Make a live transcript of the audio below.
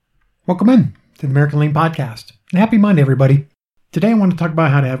Welcome in to the American Lean Podcast. And happy Monday, everybody. Today I want to talk about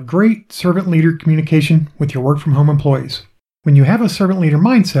how to have great servant leader communication with your work from home employees. When you have a servant leader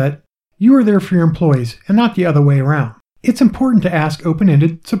mindset, you are there for your employees and not the other way around. It's important to ask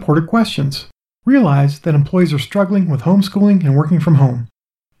open-ended, supportive questions. Realize that employees are struggling with homeschooling and working from home.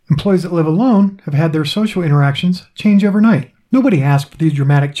 Employees that live alone have had their social interactions change overnight. Nobody asked for these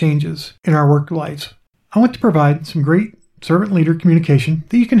dramatic changes in our work lives. I want to provide some great servant leader communication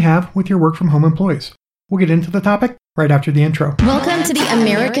that you can have with your work from home employees. We'll get into the topic right after the intro. Welcome to the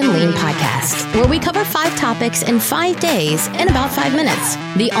American Lean Podcast, where we cover 5 topics in 5 days in about 5 minutes.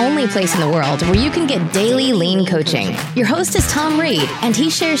 The only place in the world where you can get daily lean coaching. Your host is Tom Reed, and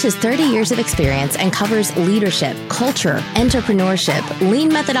he shares his 30 years of experience and covers leadership, culture, entrepreneurship, lean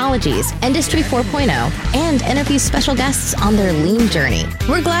methodologies, Industry 4.0, and interviews special guests on their lean journey.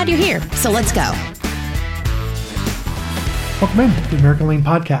 We're glad you're here, so let's go. Welcome in to the American Lean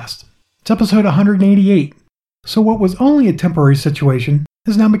Podcast. It's episode 188. So what was only a temporary situation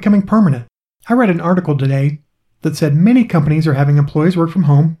is now becoming permanent. I read an article today that said many companies are having employees work from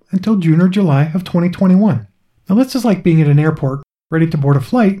home until June or July of 2021. Now this is like being at an airport, ready to board a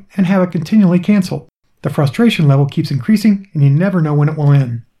flight and have it continually canceled. The frustration level keeps increasing and you never know when it will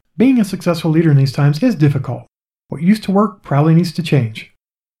end. Being a successful leader in these times is difficult. What used to work probably needs to change.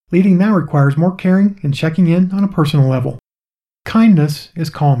 Leading now requires more caring and checking in on a personal level. Kindness is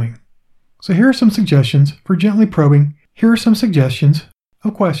calming. So here are some suggestions for gently probing. Here are some suggestions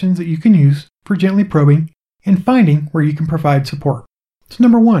of questions that you can use for gently probing and finding where you can provide support. So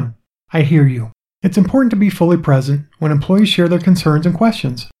number 1, I hear you. It's important to be fully present when employees share their concerns and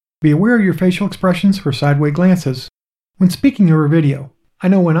questions. Be aware of your facial expressions or sideways glances. When speaking over video, I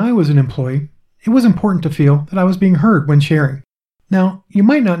know when I was an employee, it was important to feel that I was being heard when sharing. Now, you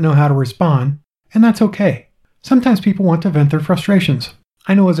might not know how to respond, and that's okay. Sometimes people want to vent their frustrations.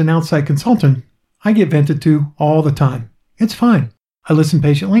 I know as an outside consultant, I get vented to all the time. It's fine. I listen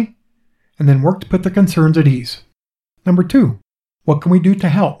patiently and then work to put their concerns at ease. Number 2, what can we do to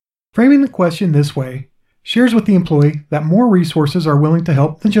help? Framing the question this way shares with the employee that more resources are willing to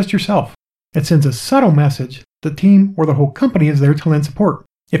help than just yourself. It sends a subtle message the team or the whole company is there to lend support.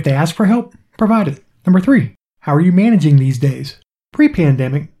 If they ask for help, provide it. Number 3, how are you managing these days?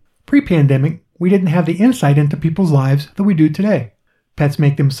 Pre-pandemic, we didn't have the insight into people's lives that we do today. Pets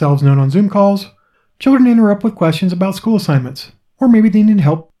make themselves known on Zoom calls. Children interrupt with questions about school assignments, or maybe they need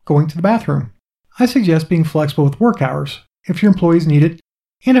help going to the bathroom. I suggest being flexible with work hours if your employees need it,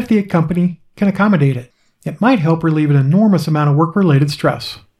 and if the company can accommodate it. It might help relieve an enormous amount of work-related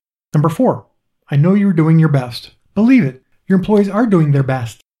stress. Number 4, I know you're doing your best. Believe it, your employees are doing their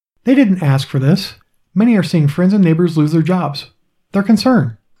best. They didn't ask for this. Many are seeing friends and neighbors lose their jobs. They're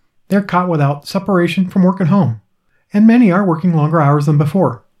concerned. They're caught without separation from work and home. And many are working longer hours than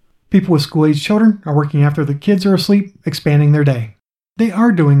before. People with school-aged children are working after the kids are asleep, expanding their day. They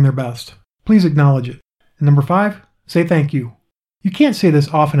are doing their best. Please acknowledge it. And number 5, say thank you. You can't say this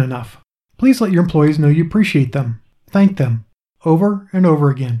often enough. Please let your employees know you appreciate them. Thank them. Over and over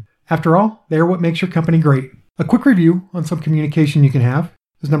again. After all, they are what makes your company great. A quick review on some communication you can have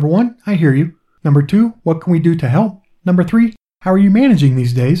is number 1, I hear you. Number 2, what can we do to help? Number 3, how are you managing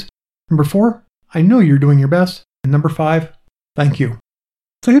these days? Number 4, I know you're doing your best. And number 5, thank you.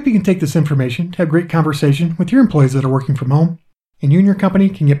 So I hope you can take this information to have great conversation with your employees that are working from home, and you and your company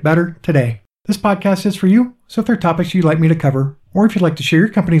can get better today. This podcast is for you, so if there are topics you'd like me to cover, or if you'd like to share your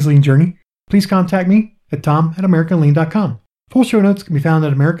company's lean journey, please contact me at tom@americanlean.com. Full show notes can be found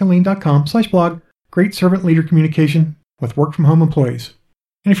at americanlean.com/blog, Great Servant Leader Communication with Work From Home Employees.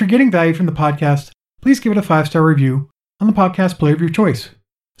 And if you're getting value from the podcast, please give it a 5-star review on the podcast player of your choice,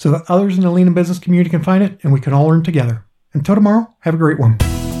 so that others in the lean and business community can find it and we can all learn together. Until tomorrow, have a great one.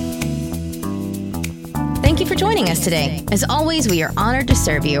 Thank you for joining us today. As always, we are honored to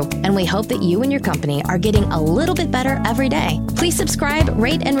serve you, and we hope that you and your company are getting a little bit better every day. Please subscribe,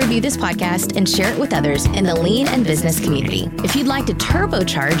 rate, and review this podcast and share it with others in the lean and business community. If you'd like to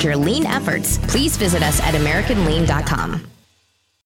turbocharge your lean efforts, please visit us at americanlean.com.